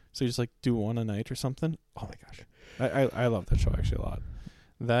 one. So you just like do one a night or something. Oh my gosh, I love that show actually a lot.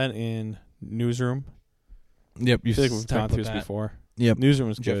 That in Newsroom. Yep. I feel like we've gone through this that. before. Yep. Newsroom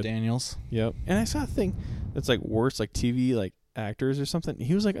was Jeff good. Daniels. Yep. And I saw a thing that's like worse, like TV, like actors or something.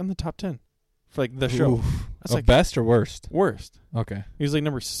 He was like on the top 10 for like the show. Oof. That's like Best or worst? worst. Okay. He was like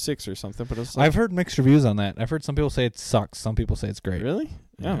number 6 or something. But it was like, I've heard mixed reviews on that. I've heard some people say it sucks. Some people say it's great. really?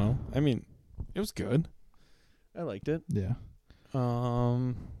 I don't Yeah. know. I mean, it was good. I liked it. Yeah.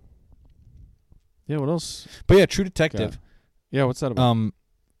 Yeah, what else? But yeah, True Detective. Yeah, what's that about?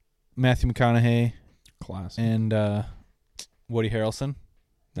 Matthew McConaughey, Classic. and Woody Harrelson.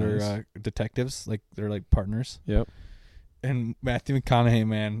 They're Nice. detectives, like they're like partners. Yep. And Matthew McConaughey,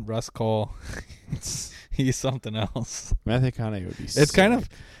 man, Russ Cole, he's something else. Matthew McConaughey would be. It sick. kind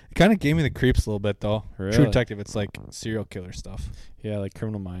of gave me the creeps a little bit though. Really? True Detective, it's like serial killer stuff. Yeah, like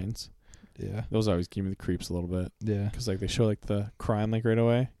Criminal Minds. Yeah, Those always give me the creeps a little bit yeah. because like they show like the crime like right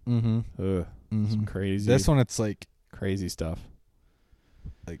away. Mm-hmm. Ugh, some crazy. This one, it's like crazy stuff.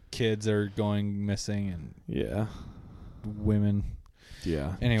 kids are going missing and Yeah. women.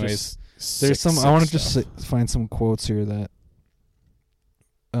 Yeah. Anyways, Just there's sick, some. sick I want to stuff. just find some quotes here that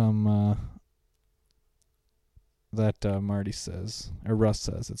Marty says or Russ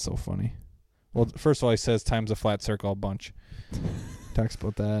says. It's so funny. Well, first of all, he says time's a flat circle a bunch. Talks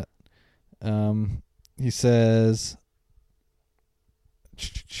about that. He says,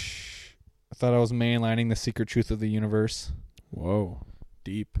 I thought I was mainlining the secret truth of the universe. Whoa.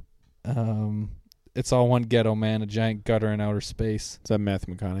 Deep. It's all one ghetto, man, a giant gutter in outer space. Is that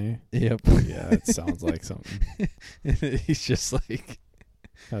Matthew McConaughey? Yep. Yeah, it sounds like something. He's just like,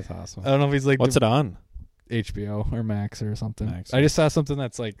 That's awesome. I don't know if he's like, What's it on? HBO or Max or something. Max. I just saw something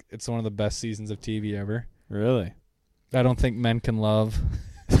that's like, it's one of the best seasons of TV ever. Really? I don't think men can love.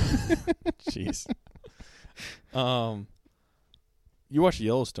 Jeez. You watched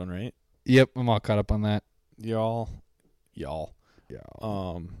Yellowstone, right? Yep, I'm all caught up on that. Y'all. Yeah.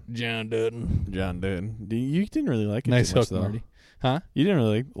 John Dutton. You didn't really like it Nice too much, hook, though. Marty. Huh? You didn't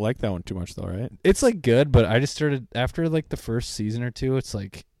really like that one too much, though, right? It's like good, but I just started after like the first season or two. It's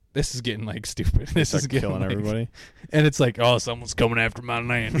like this is getting like stupid. This is getting killing like, everybody. and it's like, oh, someone's coming after my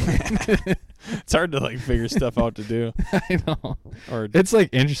land. It's hard to like figure stuff out to do. I know. Or It's like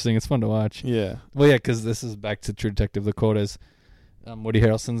interesting. It's fun to watch. yeah. Well, yeah, because this is back to True Detective. The quote is, Woody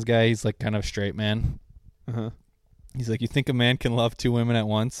Harrelson's guy. He's like kind of straight man. Uh-huh. He's like, you think a man can love two women at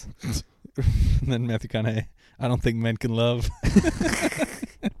once? And then Matthew McConaughey, I don't think men can love.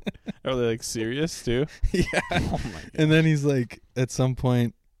 Are they like serious too? Yeah. Oh my god. And then he's like, at some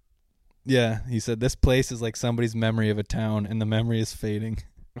point, yeah, he said, this place is like somebody's memory of a town, and the memory is fading.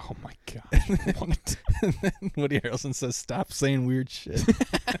 Oh my god. What? And then Woody Harrelson says, stop saying weird shit.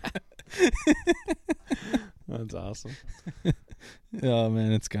 That's awesome. Oh,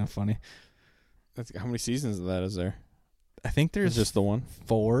 man, it's kind of funny. That's how many seasons of that is there? I think there's It's just the one.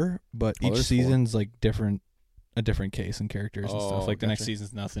 4, but Oh, each there's 4. season's like a different case and characters and stuff. Oh, Like the next gotcha.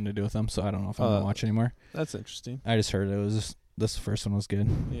 season's nothing to do with them, so I don't know if I'm going to watch anymore. That's interesting. I just heard it was just, this first one was good.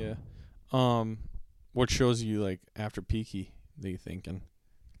 Yeah. What shows you like after Peaky that you thinking?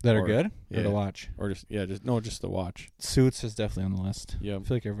 That are Or- good? Or yeah. to watch? Or just to watch. Suits is definitely on the list. Yeah. I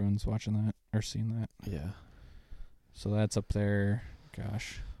feel like everyone's watching that or seen that. Yeah. So that's up there.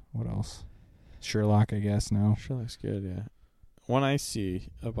 Gosh, what else? Sherlock, I guess, now. Sure looks good, yeah. One I see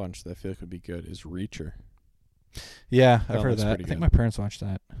a bunch that I feel like would be good is Reacher. Yeah, That I've heard looks that. I pretty think good. my parents watched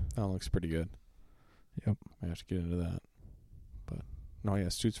that. That looks pretty good. Yep. I have to get into that. But no, yeah,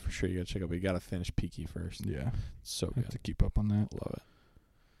 Suits for sure you gotta check out, but you gotta finish Peaky first. Yeah. It's so I have good. to keep up on that. Love it.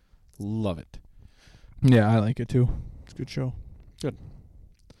 Love it. Yeah, I like it too. It's a good show. Good.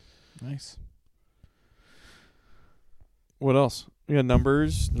 Nice. What else? We got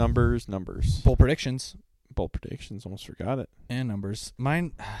numbers. Bowl predictions Bowl predictions. Almost forgot it. and numbers.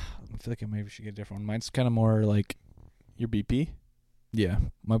 Mine, I feel like I maybe should get a different one. Mine's kind of more like, Your BP? yeah,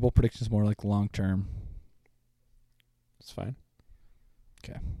 my bowl prediction's more like long term. It's fine.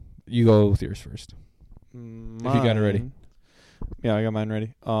 You go with yours first. If you got it ready. Mine- Yeah, I got mine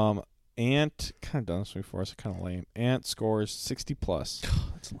ready. Ant, kind of done this before, so kind of lame. Ant scores 60 plus.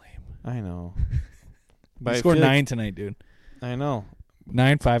 That's lame. I know. He I scored feel 9 tonight, dude. I know.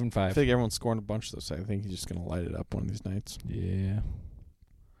 9, 5, and I 5. feel like everyone's scoring a bunch of those. I think he's just going to light it up one of these nights. Yeah.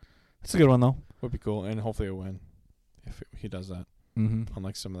 That's a good one, though. Would be cool, and hopefully he'll win if he does that, Mm-hmm.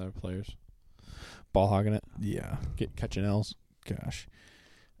 unlike some of the other players. Ball hogging it, Yeah. catching L's. Gosh.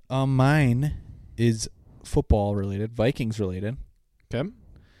 Mine is football related, Vikings related. Okay.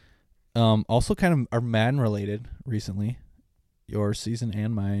 Also kind of are Madden related recently. Your season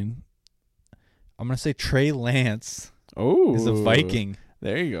and mine. I'm going to say Trey Lance Oh. is a Viking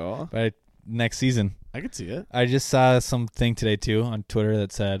There you go. by next season. I could see it. I just saw something today, too, on Twitter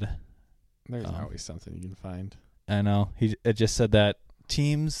that said, There's always something you can find. I know, it just said that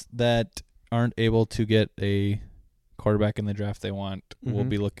teams that aren't able to get a quarterback in the draft they want will Mhm.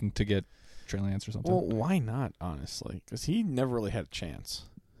 be looking to get Trey Lance or something. Well, why not, honestly? Because he never really had a chance.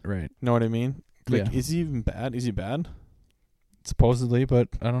 Right. Know what I mean? Like, Yeah. is he even bad? Is he bad? Supposedly, but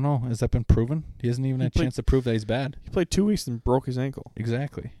I don't know. Has that been proven? He hasn't even He had a chance to prove that he's bad. He played 2 weeks and broke his ankle.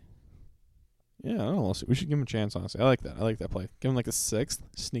 Exactly. Yeah, I don't know. We should give him a chance, honestly. I like that. I like that play. Give him like a 6th.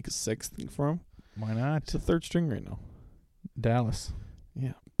 Sneak a 6th for him. Why not? It's the third string right now. Dallas.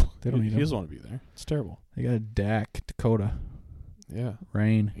 Yeah. They don't need He him. doesn't want to be there. It's terrible. They got a Dak, Dakota, Yeah.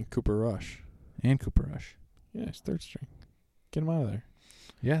 Rain, And Cooper Rush. and Cooper Rush. Yeah, it's third string. Get him out of there.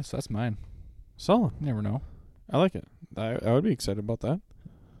 Yeah, so that's mine. Solid. You never know. I like it. I would be excited about that.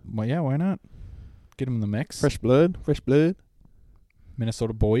 Well, yeah, why not? Get him in the mix. Fresh blood.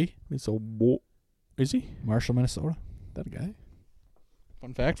 Minnesota boy. He's so is he? Marshall, Minnesota. That a guy?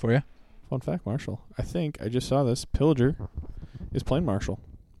 Fun fact for you. Fun fact, Marshall. I think I just saw this. Pillager is playing Marshall.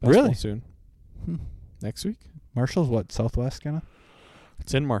 Really? Basketball soon. Hmm. Next week? Marshall's what, Southwest kind of?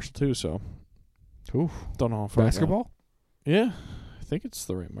 It's in Marshall too, so Ooh. don't know how far. Basketball? Yeah. I think it's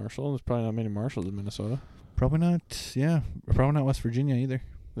the right Marshall. There's probably not many Marshalls in Minnesota. Probably not, yeah. Probably not West Virginia either.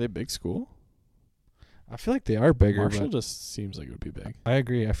 Are they a big school? I feel like they are bigger. Marshall But just seems like it would be big. I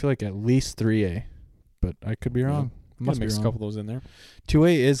agree. I feel like at least 3A, but I could be wrong. Must be mix a wrong. couple of those in there.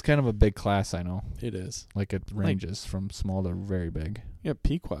 2A is kind of a big class, I know. It is. Like it ranges from small to very big. Yeah,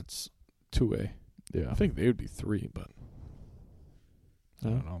 Pequot's 2A. Yeah. I think they would be 3, but I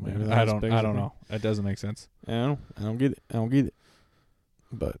don't know, maybe man. they're I as don't big as they know. That doesn't make sense. I don't get it.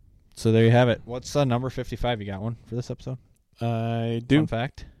 But So there you have it. What's number 55? You got one for this episode? I do. Fun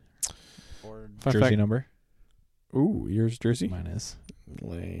fact? Or Fun jersey fact. number? Ooh, yours jersey? Mine is.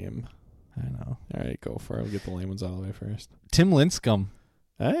 Lame. I know. All right, go for it. I'll get the lame ones out of the way first. Tim Lincecum.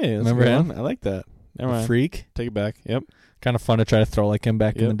 Hey, that's Remember a good him? one. I like that. Never The mind. freak. Take it back. Yep. Kind of fun to try to throw like him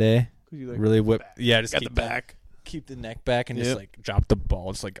back in Yep. the day. Like, Really whip. Yeah, just got the keep back. Keep the neck back and Yep. just like drop the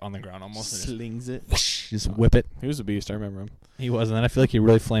ball just like on the ground almost. And Slings it. just whip it. He was a beast. I remember him. He was, and then I feel like he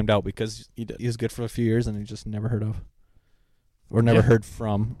really flamed out because He did. he was good for a few years and he just never heard of. Or never Yeah. heard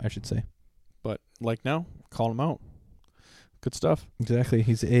from, I should say. But like now, call him out. Good stuff. Exactly.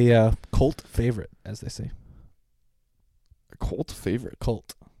 He's a cult favorite, as they say. A cult favorite.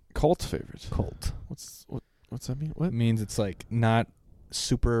 Cult. Cult favorite. Cult. What's that mean? What? It means it's like not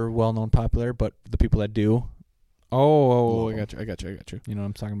super well-known popular, but the people that do, Oh, I Whoa. got you. you know what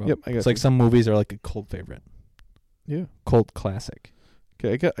I'm talking about? Yep, I got It's like some movies are like a cult favorite. Yeah. Cult classic.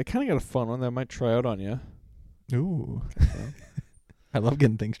 Okay, I kind of got a fun one that I might try out on you. Ooh. I love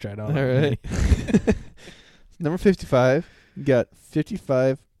getting things tried out. All right. Number 55. You got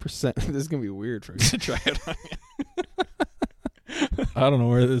 55%. This is going to be weird for me to try it on you. I don't know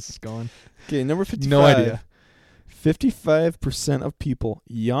where this is going. Okay, number 55. No idea. 55% of people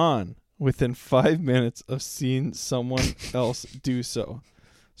yawn within 5 minutes of seeing someone else do so.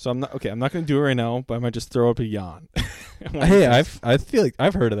 So I'm not going to do it right now, but I might just throw up a yawn. Hey, I feel like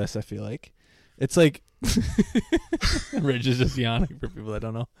I've heard of this. I feel like it's like Rich is just yawning for people that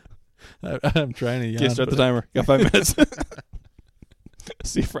don't know. I'm trying to yawn. Okay, start the timer. Got 5 minutes.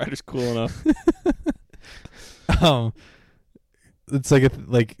 See if Ryder's cool enough. It's like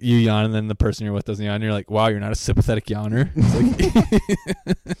like you yawn and then the person you're with doesn't yawn. And you're like, wow, you're not a sympathetic yawner.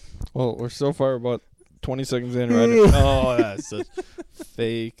 It's like Well, we're so far about 20 seconds in, Ryder. Oh, that's such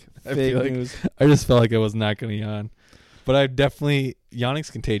fake feel like news. I just felt like I was not going to yawn, but I definitely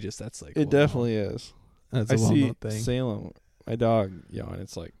yawning's contagious. That's like It definitely is. That's I a see well-known thing. Salem, my dog, yawn.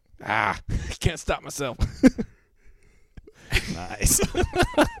 It's like, I can't stop myself. Nice.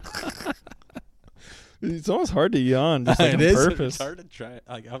 It's almost hard to yawn just like It on is. purpose. It's hard to try.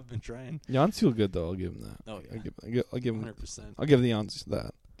 Like I've been trying. Yawns feel good though. I'll give him that. Oh yeah, I'll give him. 100%. I'll give the yawns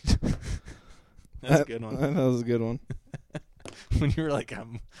that. That's a good one. That was a good one. When you were like,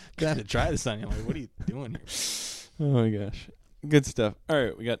 I'm gonna have to try this on you. I'm like, what are you doing here? Oh my gosh, good stuff. All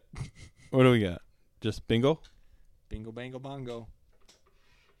right, what do we got? Just bingo. Bingo, bango, bongo.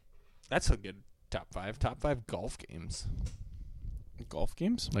 That's a good top five. Top five golf games. Golf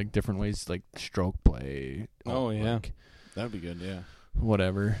games. Like different ways, like stroke play. Oh, yeah. like That'd be good. Yeah.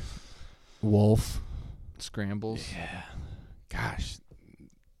 whatever. Wolf, scrambles. Yeah. Gosh,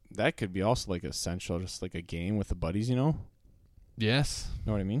 that could be also like essential, just like a game with the buddies. You know Yes,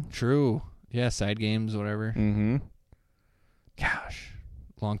 what I mean? true. Yeah, side games, whatever. Mm-hmm. Gosh,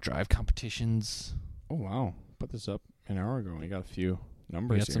 long drive competitions. Oh wow! Put this up an hour ago. We got a few We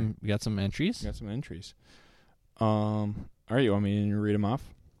numbers got here. we got some entries. We got some entries. All right, you want me to read them off?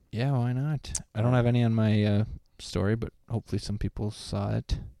 Yeah, why not? I don't have any on my story, but hopefully some people saw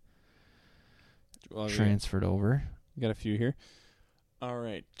it. Well, Transferred over. we got a few here. All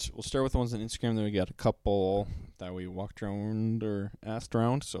right, we'll start with the ones on Instagram. Then we got a couple that we walked around or asked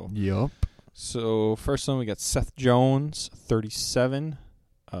around. So first one, we got Seth Jones, 37.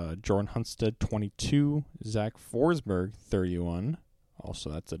 Jordan Hunstead, 22. Zach Forsberg, 31. Also,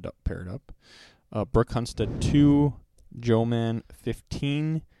 that's paired up. Brooke Hunstead, 2. Joe Mann,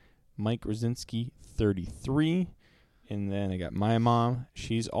 15. Mike Rosinski, 33. And then I got my mom.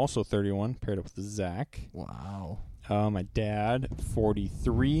 She's also 31, paired up with Zach. Wow. My dad,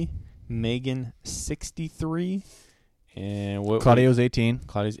 43. Megan, 63. And Claudio's 18.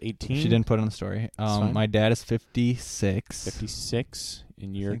 Claudio's 18. She didn't put it on the story. My dad is 56. 56.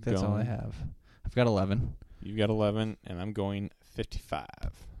 And you're I think that's all I have. I've got 11. You've got 11, and I'm going 55.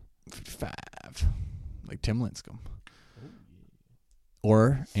 55. Like Tim Lincecum.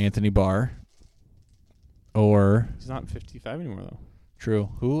 Or Anthony Barr. Or... He's not 55 anymore, though.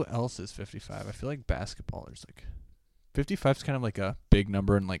 True. Who else is 55? I feel like basketballers. 55 is kind of like a big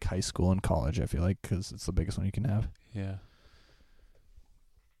number in like high school and college, I feel like, because it's the biggest one you can have. Yeah.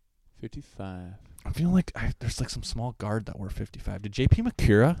 55. I feel like there's like some small guard that wore 55. Did JP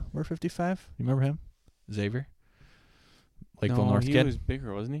McCura wear 55? You remember him? Xavier? Lakeville North he kid? was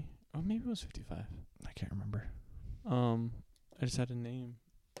bigger, wasn't he? Oh, maybe it was 55. I can't remember. I just had a name.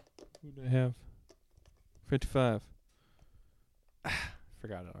 Who did I have? 55.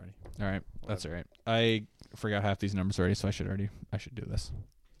 Forgot it already. All right. That's all right. I forgot half these numbers already, so I should do this.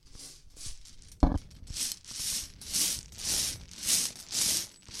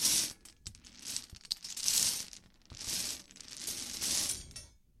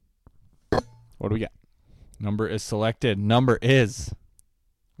 What do we got? Number is selected. Number is...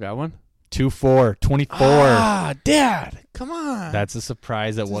 Got one? 24. 24. Ah, Dad. Come on. That's a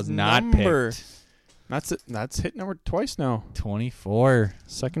surprise that was not number. picked. That's it. That's hit number twice now. 24.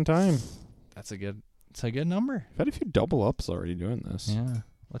 Second time. It's a good number. I've had a few double ups already doing this. Yeah.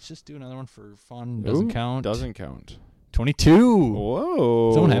 Let's just do another one for fun. Doesn't count. Doesn't count. 22.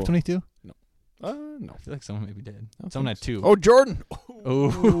 Whoa. Someone have 22? No. I feel like someone maybe did. No, Someone had 2. Oh, Jordan.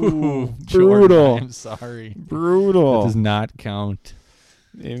 Oh, brutal. I'm sorry. Brutal. That does not count.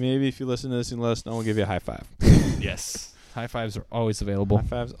 Hey, maybe if you listen to this and let us know, we'll give you a high five. Yes. High fives are always available. High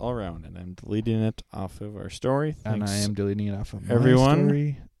fives all around. And I'm deleting it off of our story. And Thanks I am deleting it off of everyone. my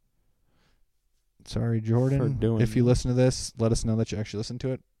story. Sorry, Jordan. For doing if you listen to this, let us know that you actually listened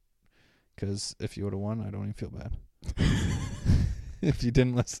to it. Because if you would have won, I don't even feel bad. If you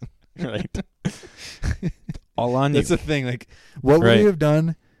didn't listen. Right. All on you. That's the thing. Like, what would you have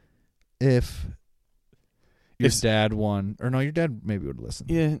done if your If- dad won? Or no, your dad maybe would listen.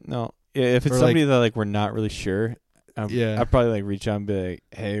 Yeah, no. Yeah, if it's Or somebody that like we're not really sure, Yeah. I'd probably like reach out and be like,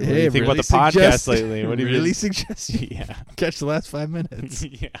 "Hey, what do Hey, you think really about the podcast suggest- lately? What do you really suggest you Yeah, catch the last 5 minutes?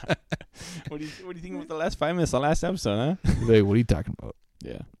 yeah. What do you think about the last 5 minutes, the last episode, huh? Hey, what are you talking about?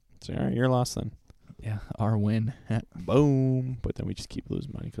 Yeah. So all right, you're lost then. Yeah, our win. Boom. But then we just keep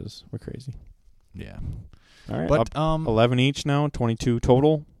losing money because we're crazy. Yeah. All right. But 11 each now, 22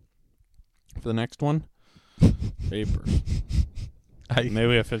 total for the next one. Paper. Maybe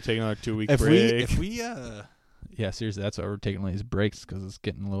we have to take another 2 week break. Yeah, seriously, that's why we're taking all these breaks, because it's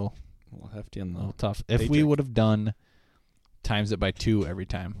getting a little hefty and a little tough. If we would have done times it by 2 every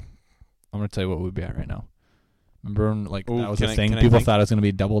time, I'm going to tell you what we'd be at right now. Remember when, that was the thing? People thought it was going to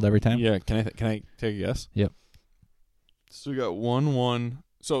be doubled every time? Yeah, can I take a guess? Yep. So we got 1.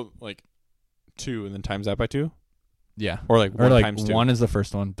 So 2 and then times that by 2? Yeah. Or 1 times 2. 1 is the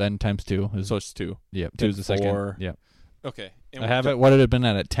first one, then times 2 is... So it's 2. Yep, 2 is the second. 4. Yep. Okay. I have it. What would it have been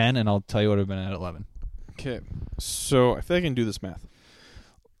at 10, and I'll tell you what it would have been at 11. Okay. So I feel like I can do this math.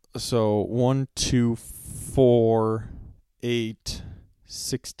 So 1, 2, 4, 8,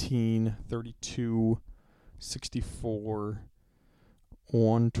 16, 32, 64,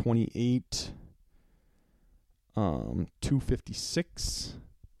 128, 256,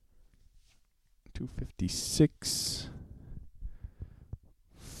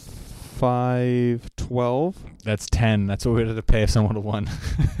 512. That's 10. That's what we had to pay if someone would have won.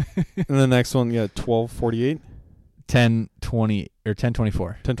 And the next one, 1248. 1020 or 1024.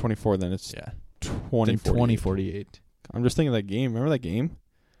 1024, then it's 2048. I'm just thinking of that game. Remember that game?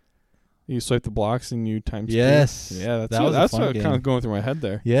 You swipe the blocks and you times. Yes. 2. Yeah, that's what kind of going through my head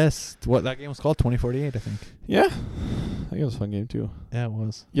there. Yes. What that game was called? 2048, I think. Yeah. I think it was a fun game too. Yeah, it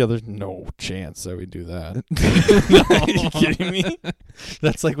was. Yeah, there's no chance that we do that. Are you kidding me?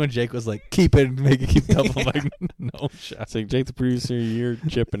 That's like when Jake was like, keep it, make it keep double. I'm like, no shot. It's like, Jake the producer, you're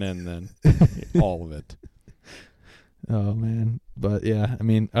chipping in then. All of it. Oh, man. But yeah, I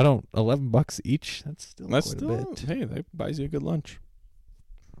mean, $11 each. That's still quite a bit. Hey, that buys you a good lunch.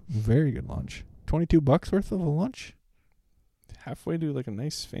 Very good lunch. $22 worth of a lunch? Halfway to a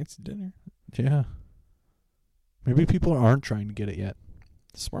nice fancy dinner. Yeah. Maybe people aren't trying to get it yet.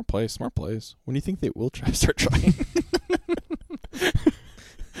 Smart plays. When do you think they will start trying?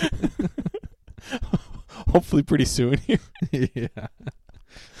 Hopefully pretty soon here. Yeah.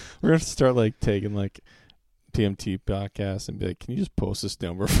 We're going to start taking PMT podcasts and be like, can you just post this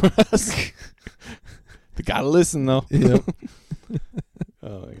number for us? Gotta listen, though. Yep.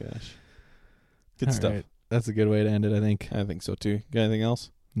 Oh, my gosh. Good All stuff. right. That's a good way to end it, I think. I think so, too. Got anything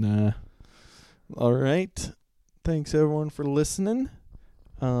else? Nah. All right. Thanks, everyone, for listening.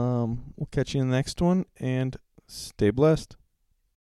 We'll catch you in the next one, and stay blessed.